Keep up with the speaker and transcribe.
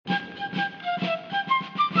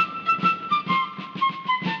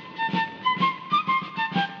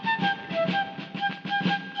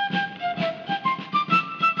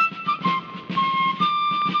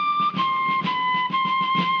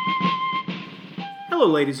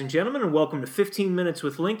Hello, ladies and gentlemen, and welcome to 15 Minutes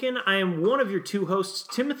with Lincoln. I am one of your two hosts,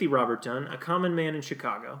 Timothy Robert Dunn, a common man in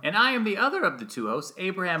Chicago. And I am the other of the two hosts,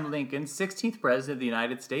 Abraham Lincoln, 16th President of the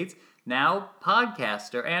United States, now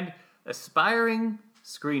podcaster and aspiring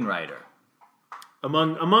screenwriter.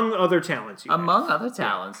 Among other talents. Among other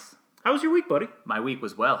talents. How was your week, buddy? My week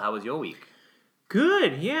was well. How was your week?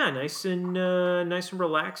 Good, yeah, nice and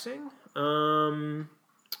relaxing. Got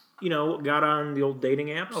on the old dating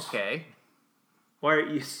apps. Okay. Why are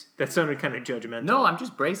you? That sounded kind of judgmental. No, I'm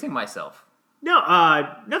just bracing myself. No,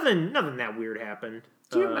 nothing that weird happened.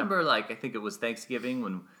 Do you remember, I think it was Thanksgiving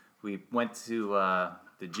when we went to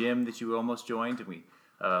the gym that you almost joined, and we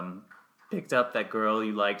picked up that girl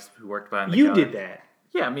you liked who worked behind the counter? You did that.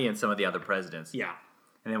 Yeah, me and some of the other presidents. Yeah.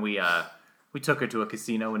 And then we took her to a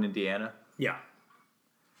casino in Indiana. Yeah.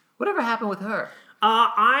 Whatever happened with her?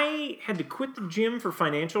 I had to quit the gym for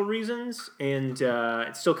financial reasons, and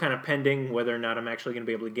it's still kind of pending whether or not I'm actually going to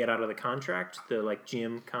be able to get out of the contract, the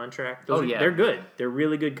gym contract. They're good. They're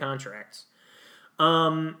really good contracts.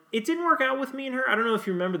 It didn't work out with me and her. I don't know if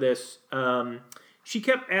you remember this. She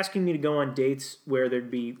kept asking me to go on dates where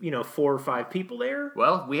there'd be 4 or 5 people there.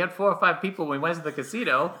 Well, we had 4 or 5 people when we went to the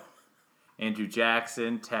casino. Andrew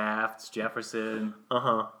Jackson, Taft, Jefferson.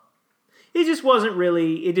 It just wasn't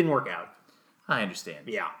really. It didn't work out. I understand.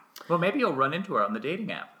 Yeah. Well, maybe you'll run into her on the dating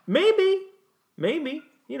app. Maybe.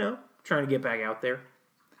 Trying to get back out there.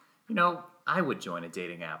 I would join a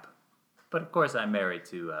dating app. But of course, I'm married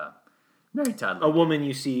to Todd Lincoln. A woman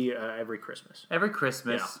you see every Christmas. Every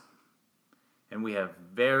Christmas. Yeah. And we have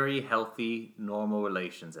very healthy, normal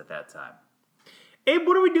relations at that time. Abe,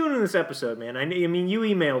 what are we doing in this episode, man? I mean, you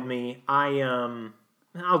emailed me.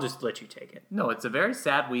 I'll just let you take it. No, it's a very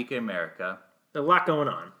sad week in America. A lot going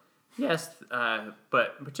on. Yes,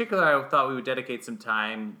 but in particular, I thought we would dedicate some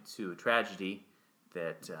time to a tragedy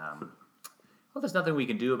that, there's nothing we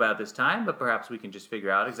can do about this time, but perhaps we can just figure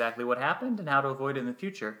out exactly what happened and how to avoid it in the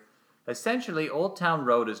future. Essentially, Old Town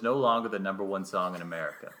Road is no longer the #1 song in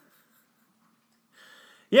America.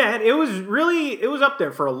 Yeah, it was up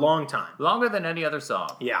there for a long time. Longer than any other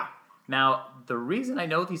song. Yeah. Now, the reason I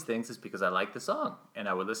know these things is because I like the song, and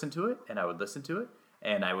I would listen to it, and I would listen to it,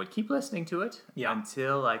 and I would keep listening to it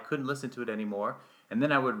until I couldn't listen to it anymore, and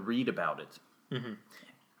then I would read about it. Mm-hmm.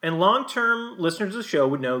 And long-term listeners of the show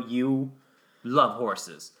would know you love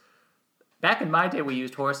horses. Back in my day, we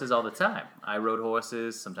used horses all the time. I rode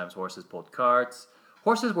horses. Sometimes horses pulled carts.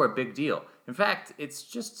 Horses were a big deal. In fact, it's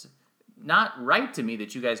just not right to me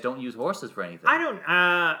that you guys don't use horses for anything. I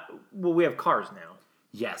don't. We have cars now.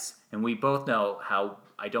 Yes, and we both know how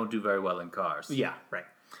I don't do very well in cars. Yeah, right.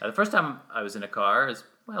 The first time I was in a car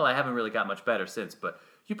I haven't really got much better since, but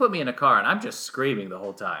you put me in a car and I'm just screaming the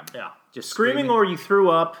whole time. Yeah. Just screaming or you threw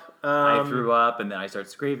up. I threw up and then I started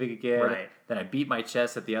screaming again. Right. Then I beat my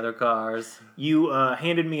chest at the other cars. You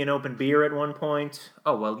handed me an open beer at one point.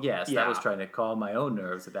 Oh, well, yes. Yeah. That was trying to calm my own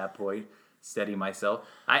nerves at that point, steady myself.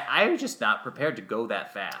 I was just not prepared to go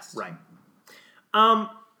that fast. Right.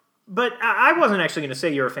 But I wasn't actually going to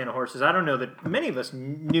say you're a fan of horses. I don't know that many of us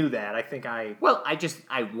knew that. I think I... Well, I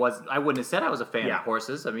wouldn't have said I was a fan of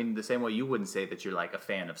horses. I mean, the same way you wouldn't say that you're a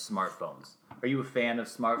fan of smartphones. Are you a fan of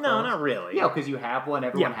smartphones? No, not really. Yeah, because you have one.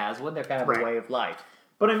 Everyone has one. They're kind of a way of life.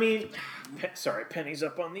 But I mean... Sorry, Penny's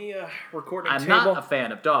up on the recording table. I'm not a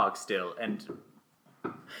fan of dogs still. And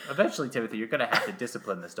eventually, Timothy, you're going to have to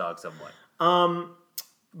discipline this dog somewhat.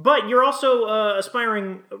 But you're also an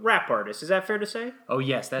aspiring rap artist. Is that fair to say? Oh,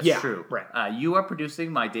 yes, that's true. Right. You are producing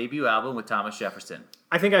my debut album with Thomas Jefferson.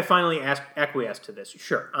 I think I finally acquiesced to this.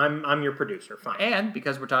 Sure, I'm your producer. Fine. And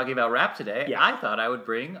because we're talking about rap today, I thought I would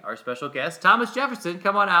bring our special guest, Thomas Jefferson.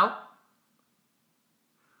 Come on out.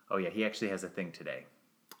 Oh, yeah, he actually has a thing today.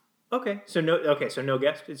 Okay, so no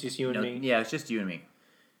guest. It's just you and me. Yeah, it's just you and me.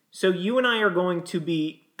 So you and I are going to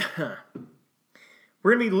be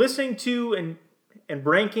we're going to be listening to and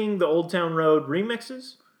ranking the Old Town Road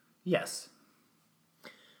remixes? Yes.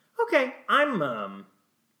 Okay, I'm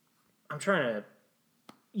trying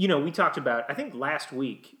to... we talked about, I think last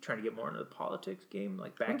week, trying to get more into the politics game,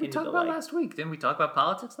 We talked about last week. Didn't we talk about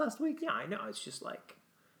politics last week? Yeah, I know. It's just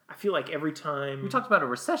I feel like every time... We talked about a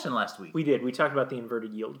recession last week. We did. We talked about the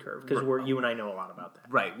inverted yield curve, because you and I know a lot about that.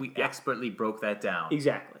 Right. We expertly broke that down.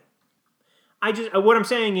 Exactly. What I'm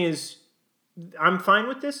saying is, I'm fine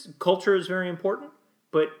with this. Culture is very important.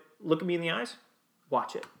 But look at me in the eyes.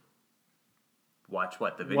 Watch it. Watch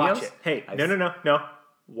what? The videos? Watch it. Hey, no.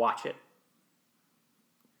 Watch it.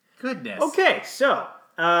 Goodness. Okay, so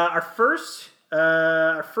our first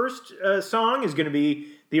song is going to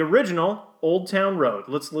be the original Old Town Road.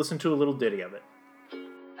 Let's listen to a little ditty of it.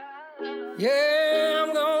 Yeah,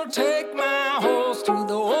 I'm gonna take my horse to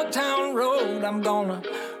I'm gonna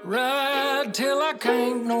ride till I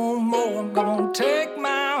can't no more. I'm gonna take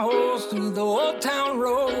my horse through the old town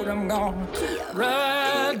road. I'm gonna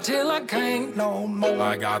ride till I can't no more.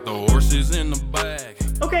 I got the horses in the bag.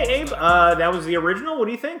 Okay, Abe, that was the original. What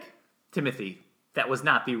do you think? Timothy, that was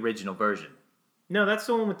not the original version. No, that's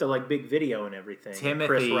the one with the like big video and everything. Timothy,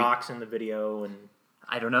 Chris Rock's in the video, and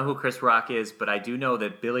I don't know who Chris Rock is, but I do know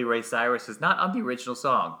that Billy Ray Cyrus is not on the original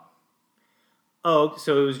song. Oh,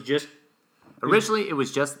 so it was just originally it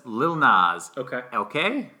was just Lil Nas.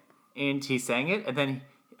 Okay, and he sang it, and then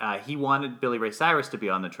he wanted Billy Ray Cyrus to be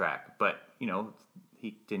on the track, but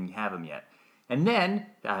he didn't have him yet. And then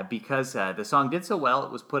because the song did so well,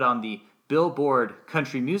 it was put on the Billboard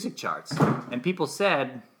country music charts, and people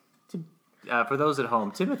said. For those at home,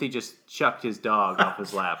 Timothy just chucked his dog off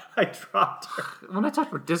his lap. I dropped her. When I talk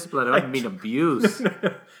about discipline, I don't mean abuse. No.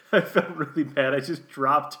 I felt really bad. I just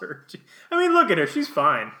dropped her. I mean, look at her. She's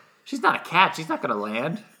fine. She's not a cat. She's not going to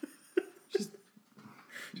land.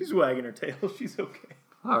 She's wagging her tail. She's okay.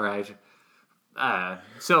 All right.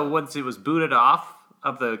 So once it was booted off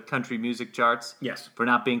of the country music charts yes, for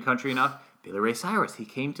not being country enough, Billy Ray Cyrus, he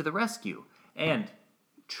came to the rescue. And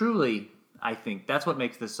truly, I think that's what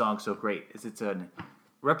makes this song so great, is it's a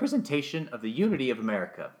representation of the unity of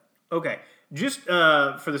America. Okay. Just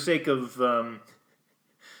for the sake of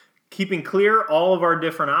keeping clear all of our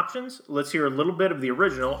different options, let's hear a little bit of the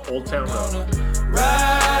original Old Town Road.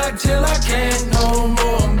 Ride till I can't no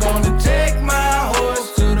more. I'm gonna take my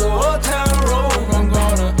horse to the Old Town Road. I'm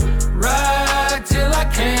gonna ride till I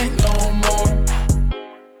can't no more.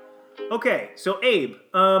 Okay, so Abe,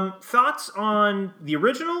 thoughts on the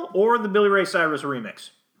original or the Billy Ray Cyrus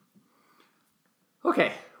remix?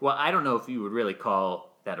 Okay, well, I don't know if you would really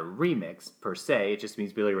call that a remix per se. It just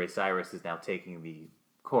means Billy Ray Cyrus is now taking the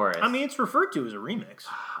chorus. I mean, it's referred to as a remix.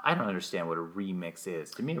 I don't understand what a remix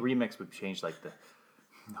is. To me, a remix would change like the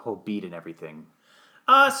whole beat and everything.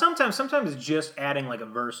 Sometimes it's just adding like a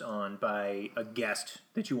verse on by a guest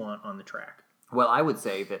that you want on the track. Well, I would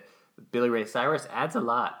say that Billy Ray Cyrus adds a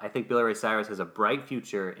lot. I think Billy Ray Cyrus has a bright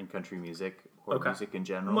future in country music or music in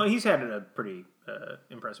general. Well, he's had a pretty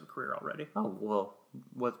impressive career already. Oh, well,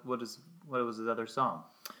 what was his other song?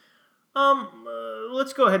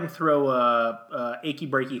 Let's go ahead and throw Achy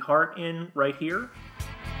Breaky Heart in right here.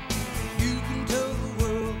 You can tell the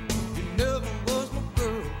world you never was my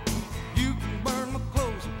girl. You can burn my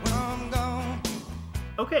clothes when I'm gone.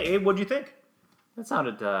 Okay, Abe, what'd you think? That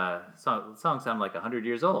sounded the song sounded like 100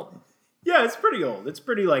 years old. Yeah, it's pretty old. It's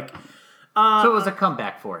pretty like. So it was a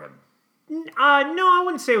comeback for him. No, I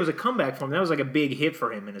wouldn't say it was a comeback for him. That was like a big hit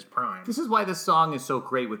for him in his prime. This is why this song is so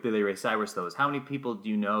great with Billy Ray Cyrus, though. Is how many people do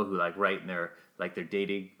you know who like write in their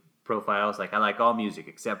dating profiles like, I like all music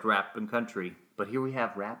except rap and country, but here we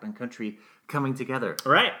have rap and country coming together,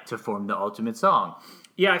 right, to form the ultimate song.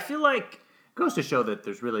 Yeah, I feel like it goes to show that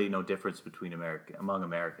there's really no difference between among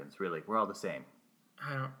Americans. Really, we're all the same.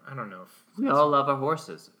 I don't know if we all love our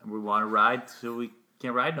horses and we want to ride till we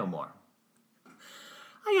can't ride no more.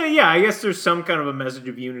 Yeah, I guess there's some kind of a message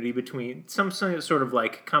of unity between some sort of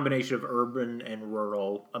like combination of urban and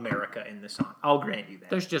rural America in this song. I'll grant you that.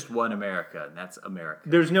 There's just one America, and that's America.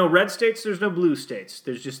 There's no red states, there's no blue states.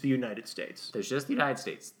 There's just the United States. There's just the United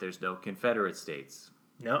States. There's no Confederate states.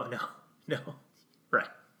 No. Right.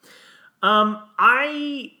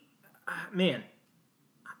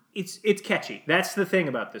 It's catchy. That's the thing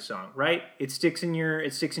about this song, right? It sticks in your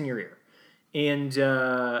ear. And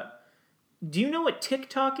do you know what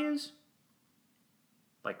TikTok is?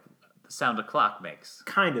 Like the sound a clock makes.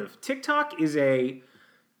 Kind of. TikTok is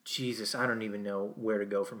Jesus, I don't even know where to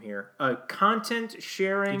go from here. Content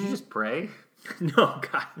sharing. Did you just pray? No,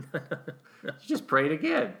 God. You just prayed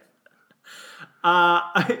again.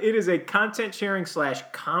 It is a content sharing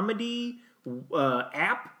 / comedy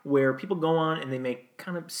app where people go on and they make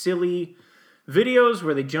kind of silly videos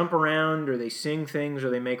where they jump around or they sing things or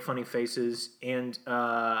they make funny faces. And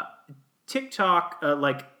TikTok,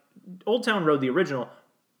 like Old Town Road, the original,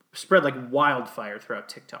 spread like wildfire throughout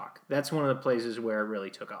TikTok. That's one of the places where it really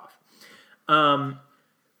took off. Now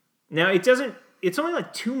it's only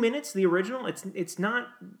like 2 minutes, the original. It's not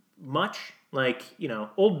much. Like,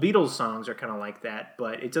 old Beatles songs are kind of like that,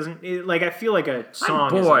 but it doesn't, I feel like a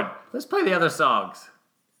song I'm bored. Let's play the other songs.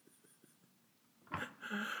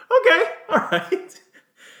 Okay, all right.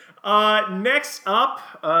 Next up,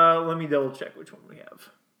 let me double check which one we have.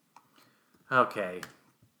 Okay.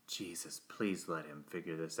 Jesus, please let him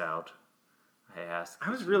figure this out. I ask. I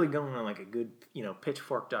was really going on like a good,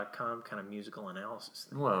 pitchfork.com kind of musical analysis.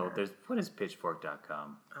 Whoa, what is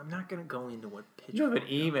pitchfork.com? I'm not going to go into what Pitchfork. You have an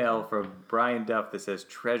email from Brian Duff that says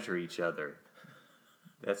treasure each other.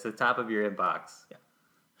 That's the top of your inbox. Yeah.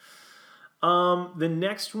 The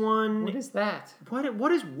next one. What is that?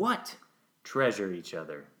 What is what? Treasure each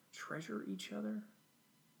other. Treasure each other?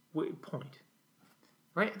 Wait, point.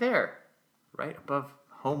 Right there. Right above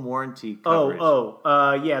home warranty coverage.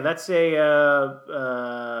 Yeah, that's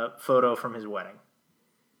a photo from his wedding.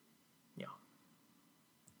 Yeah.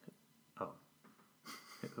 Oh.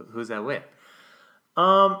 Who's that with?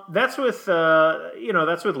 That's with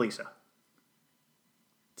that's with Lisa.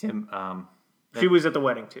 Tim, she was at the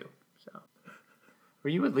wedding too. So. Were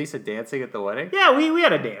you with Lisa dancing at the wedding? Yeah, we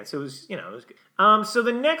had a dance. It was good. So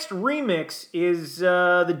the next remix is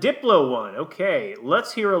the Diplo one. Okay,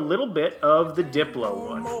 let's hear a little bit of the Diplo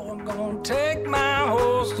one. I'm gonna take my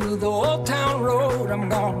horse through the old town road. I'm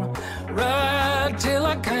gonna ride till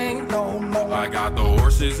I can't no more. I got the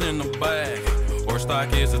horses in the bag. Horse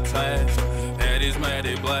stock is attached. Head is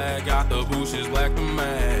matted black. Got the bushes black to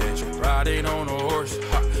match. Riding on a horse.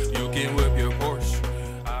 You can whip your Porsche.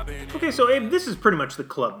 Okay, so Abe, this is pretty much the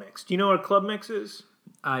club mix. Do you know what a club mix is?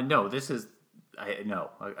 No, this is like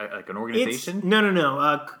an organization.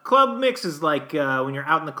 No. Club mix is like when you're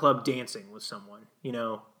out in the club dancing with someone.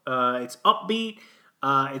 It's upbeat.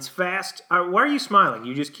 It's fast. Why are you smiling?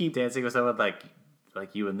 You just keep dancing with someone like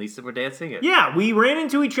you and Lisa were dancing. Yeah, we ran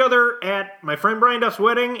into each other at my friend Brian Duff's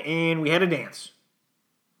wedding, and we had a dance.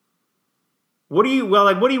 What do you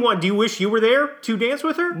want? Do you wish you were there to dance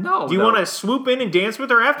with her? No. Do you want to swoop in and dance with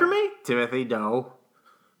her after me? Timothy, no.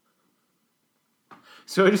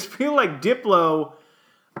 So I just feel like Diplo,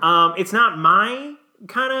 it's not my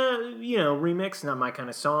kind of, remix, not my kind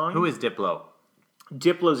of song. Who is Diplo?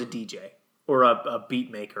 Diplo's a DJ or a beat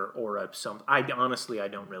maker or something. I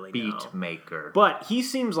don't really know. Beat maker. But he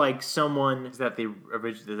seems like someone. Is that the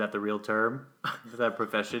real term? Is that a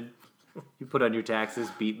profession? You put on your taxes,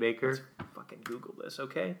 beat maker. Let's fucking Google this,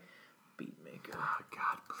 okay? Beat maker. Oh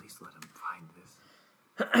God, please let him find this.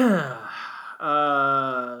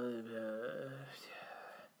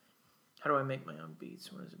 How do I make my own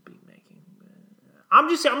beats? What is it, beat making? I'm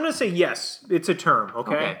gonna say yes. It's a term,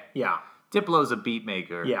 okay? Yeah. Diplo's a beat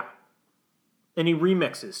maker. Yeah. And he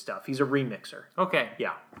remixes stuff. He's a remixer. Okay.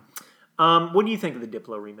 Yeah. What do you think of the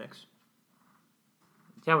Diplo remix?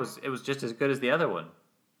 Yeah, it was just as good as the other one.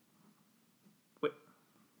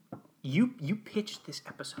 You pitched this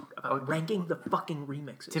episode about ranking the fucking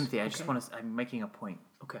remixes. Timothy, I'm making a point.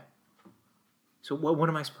 Okay. So what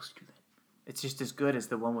am I supposed to do then? It's just as good as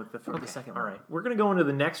the one with the second one. All right. We're going to go into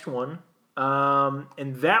the next one.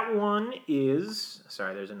 And that one is...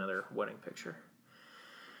 Sorry, there's another wedding picture.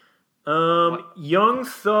 Young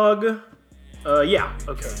Thug. Yeah.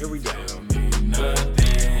 Okay, here we go.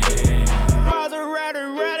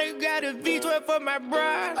 Got a V12 for my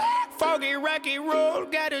bride. Foggy rocky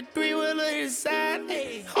road, got a 3-wheeler inside.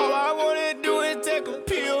 All I wanna do is take a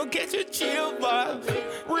pill, catch a chill vibe.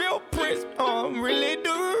 Real Prince, really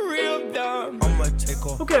do real dumb.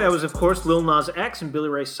 Okay, that was of course Lil Nas X and Billy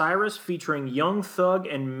Ray Cyrus featuring Young Thug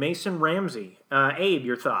and Mason Ramsey. Abe,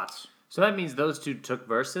 your thoughts? So that means those two took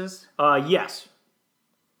verses? Yes.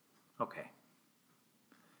 Okay.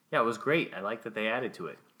 Yeah, it was great. I like that they added to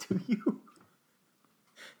it. Do you?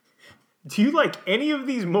 Do you like any of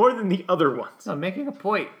these more than the other ones? I'm making a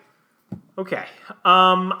point. Okay.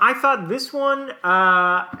 I thought this one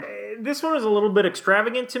was a little bit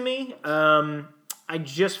extravagant to me. I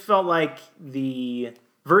just felt like the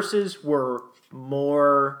verses were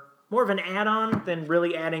more of an add-on than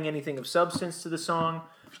really adding anything of substance to the song.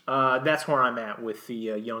 That's where I'm at with the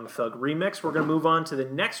Young Thug remix. We're going to move on to the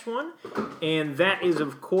next one, and that is,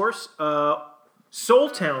 of course,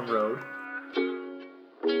 Soul Town Road.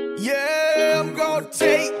 Yeah, I'm gonna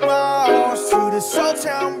take my horse to the Soul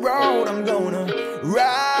Town Road. I'm gonna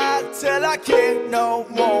ride till I can't no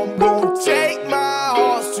more. I'm gonna take my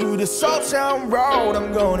horse to the Soul Town Road.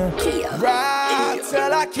 I'm gonna ride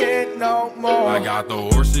till I can't no more. I got the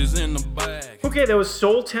horses in the bag. Okay, that was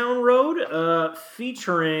Soul Town Road,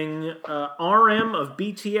 featuring RM of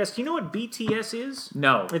BTS. Do you know what BTS is?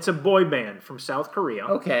 No. It's a boy band from South Korea.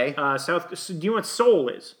 Okay. Do you know what Seoul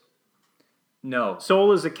is? No.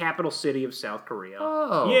 Seoul is the capital city of South Korea.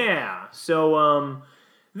 Oh. Yeah. So,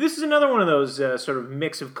 this is another one of those sort of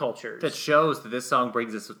mix of cultures. That shows that this song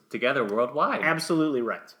brings us together worldwide. Absolutely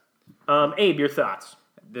right. Abe, your thoughts?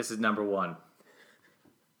 This is number one.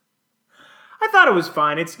 I thought it was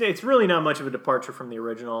fine. It's really not much of a departure from the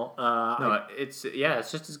original. It's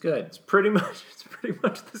just as good. It's pretty much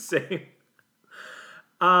the same.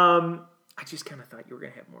 I just kind of thought you were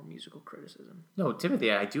going to have more musical criticism. No,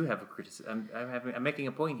 Timothy, I do have a criticism. I'm making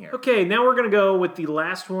a point here. Okay, now we're going to go with the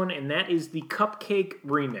last one, and that is the Cupcake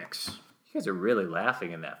remix. You guys are really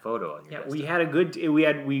laughing in that photo on your Yeah,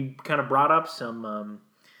 desktop. we kind of brought up some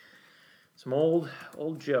old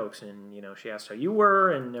jokes, and she asked how you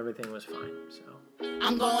were, and everything was fine. So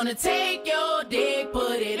I'm gonna take your dick,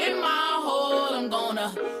 put it in my hole. I'm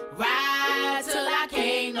gonna ride till I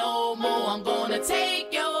can't no more. I'm gonna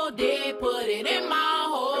take your dick, put it in my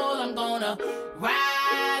hole. I'm gonna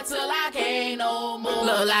ride till I can't no more.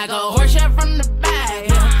 Look like a horse shit from the back.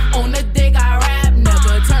 Yeah. On the dick I rap,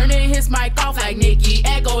 never turning his mic off like Nicki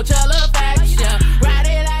Echo Telefax. Yeah. Ride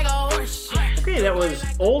it like a horse shit. okay, that was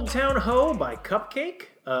Old Town Ho by Cupcake,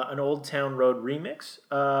 an Old Town Road remix.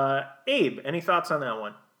 Abe, any thoughts on that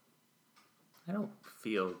one? I don't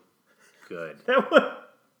feel good. That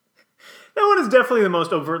one is definitely the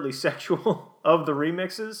most overtly sexual of the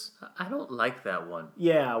remixes. I don't like that one.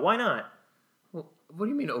 Yeah, why not? Well, what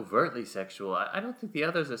do you mean overtly sexual? I don't think the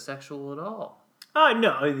others are sexual at all.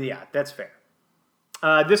 No, yeah, that's fair.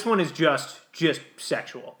 This one is just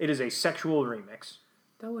sexual. It is a sexual remix.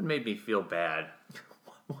 That one made me feel bad.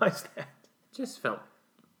 Why is that? Just felt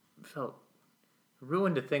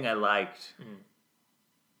ruined a thing I liked.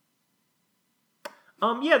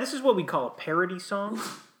 Yeah, this is what we call a parody song.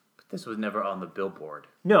 But this was never on the Billboard.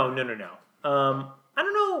 No. I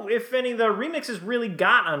don't know if any of the remixes really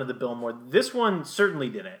got onto the Billboard. This one certainly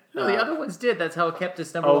didn't. No, the other ones did. That's how it kept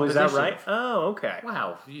its number one is position. that right? Oh, okay.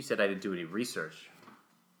 Wow, you said I didn't do any research.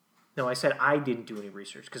 No, I said I didn't do any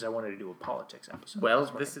research because I wanted to do a politics episode. Well,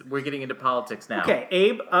 we're getting into politics now. Okay,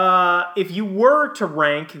 Abe, if you were to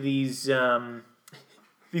rank these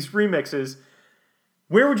remixes,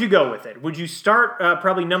 where would you go with it? Would you start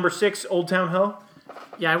probably number 6, Old Town Ho?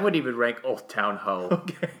 Yeah, I wouldn't even rank Old Town Ho.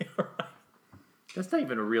 Okay, all right. That's not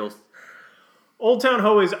even a real... Old Town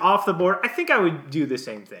Ho is off the board. I think I would do the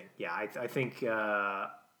same thing. Yeah, I think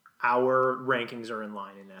our rankings are in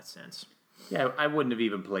line in that sense. Yeah, I wouldn't have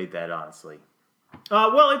even played that, honestly.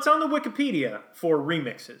 Well, it's on the Wikipedia for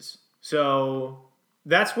remixes. So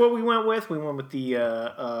that's what we went with. We went with the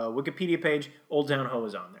Wikipedia page. Old Town Ho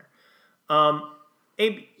is on there.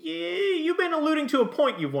 Abe, you've been alluding to a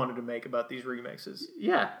point you wanted to make about these remixes.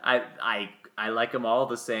 Yeah, I like them all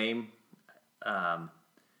the same. I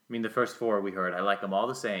mean, the first 4 we heard, I like them all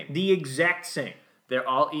the same. The exact same. They're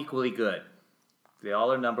all equally good. They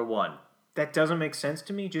all are number 1. That doesn't make sense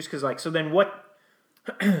to me, just because, so then what,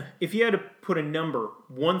 if you had to put a number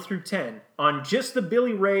 1 through 10 on just the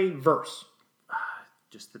Billy Ray verse.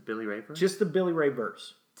 Just the Billy Ray verse? Just the Billy Ray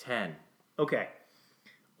verse. 10. Okay.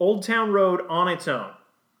 Old Town Road on its own.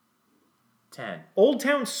 10. Old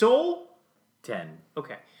Town Soul? 10.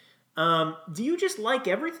 Okay. Do you just like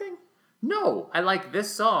everything? No, I like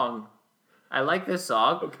this song.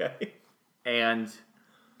 Okay. And,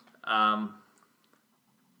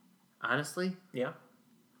 honestly, Yeah.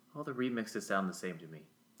 all the remixes sound the same to me.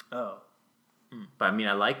 Oh. But I mean,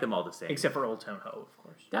 I like them all the same. Except for Old Town Ho, of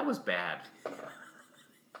course. That was bad.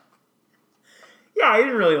 Yeah, I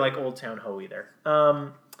didn't really like Old Town Ho either.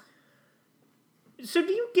 So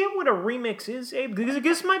do you get what a remix is, Abe? Because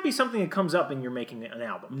this might be something that comes up when you're making an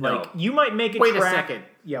album. No. Like, you might make a Wait track... a second.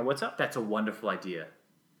 Yeah, what's up? That's a wonderful idea.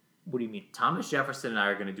 What do you mean? Thomas Jefferson and I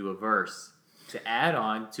are going to do a verse to add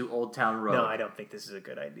on to Old Town Road. No, I don't think this is a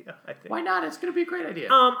good idea. I think. Why not? It's going to be a great idea.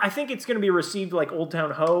 I think it's going to be received like Old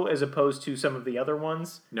Town Ho as opposed to some of the other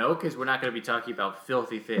ones. No, because we're not going to be talking about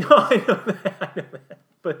filthy things. No, I know that.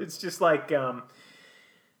 But it's just like...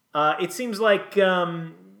 it seems like...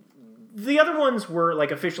 the other ones were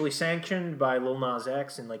like officially sanctioned by Lil Nas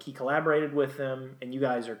X, and like he collaborated with them, and you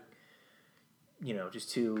guys are,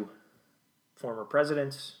 just 2 former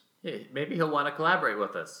presidents. Yeah, maybe he'll want to collaborate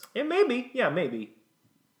with us. Yeah, maybe.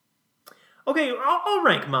 Okay, I'll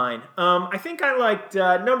rank mine. I think I liked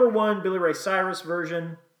number 1, Billy Ray Cyrus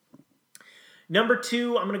version. Number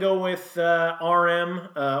 2, I'm gonna go with RM,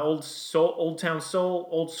 Old Town Soul,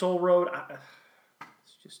 Old Soul Road.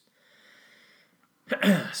 It's just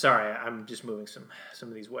sorry, I'm just moving some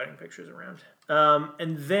of these wedding pictures around.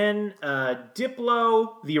 And then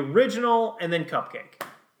Diplo, the original, and then Cupcake.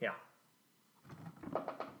 Yeah.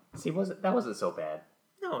 See, that wasn't so bad.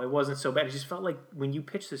 No, it wasn't so bad. It just felt like when you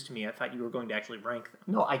pitched this to me, I thought you were going to actually rank them.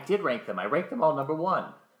 No, I did rank them. I ranked them all number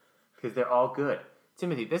 1 because they're all good.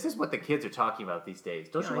 Timothy, this is what the kids are talking about these days.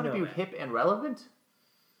 Don't you want to be hip and relevant?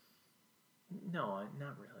 No,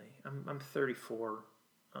 not really. I'm 34.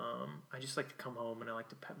 I just like to come home and I like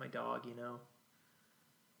to pet my dog,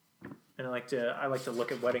 And I like to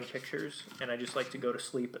look at wedding pictures, and I just like to go to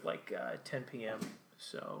sleep at like 10 p.m.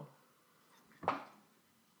 So,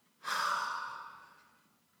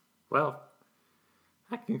 well,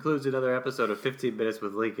 that concludes another episode of 15 Minutes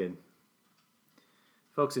with Lincoln.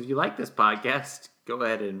 Folks, if you like this podcast, go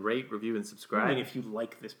ahead and rate, review, and subscribe. I mean, if you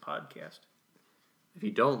like this podcast. If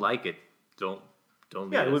you don't like it, don't.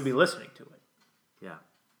 Yeah, you would be listening to it. Yeah.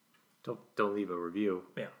 Don't leave a review.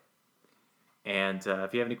 Yeah. And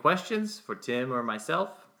if you have any questions for Tim or myself,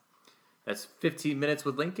 that's 15 minutes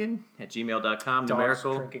with Lincoln at gmail.com. Dogs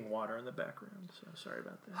numerical. Drinking water in the background, so sorry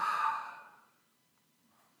about that.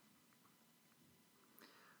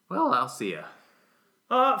 Well, I'll see ya.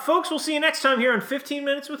 Folks, we'll see you next time here on 15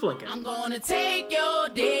 Minutes with Lincoln. I'm gonna take your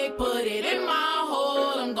dick, put it in my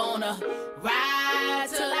hole. I'm gonna ride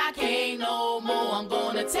till I can't no more. I'm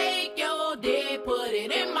gonna take your dick, put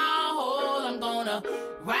it in my hole. I'm gonna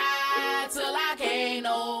ride till I can't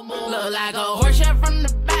no more. Look like a horse shit from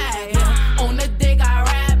the back. On the dick I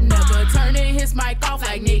rap, never turning his mic off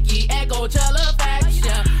like Nicki Echo Fax.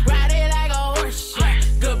 Yeah, ride it like a horse, yeah.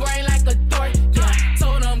 Good brain like a dork, yeah.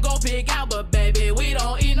 Told him go pick out, but baby, we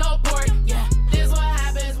don't eat no pork, yeah. This what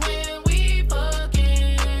happens when we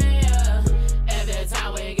fucking, yeah. Every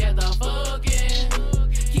time we get the fucking,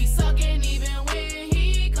 he sucking even when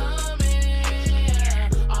he coming, yeah.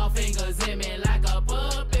 All fingers in me like a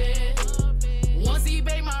puppet. Once he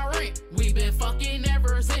paid my rent, we been fucking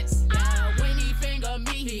ever since, yeah. When he finger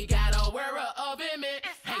me, he gotta wear a oven mitt.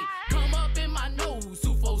 Hey, come up in my nose,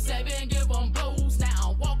 247, give him blows.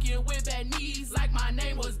 Now I'm walking with bad knees like my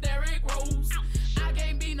name was Derrick Rose. I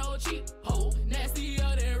can't be no cheap hoe,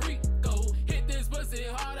 nastier than Rico. Hit this pussy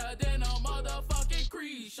harder than a motherfucking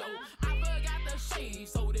Creed show. I forgot the shave,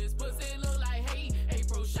 so this pussy look like hay.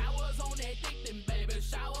 April showers on that dick, then baby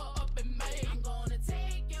shower up in May. I'm gonna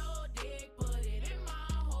take your dick, put it in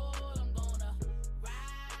my hole. I'm gonna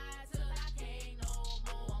ride till I can't no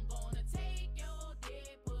more. I'm gonna take your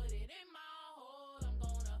dick, put it in my hole. I'm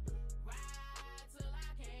gonna ride till I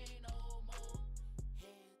can't no more.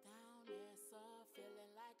 Head down, ass up,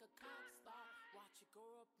 feeling like a cop star. Watch it go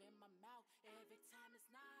up in my mouth every time it's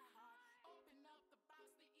not hard. Open up the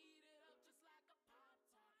box to eat it up just like a Pop-Tart.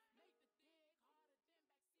 Make the dick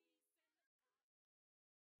harder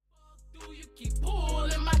than fuck do you keep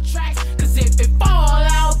pulling my tracks? Cause if it fall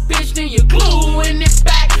out, bitch, then you're gluing it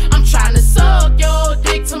back. I'm trying to suck your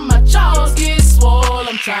dick till my jaws get swole.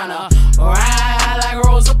 I'm trying to ride like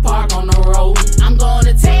Rosa Parks.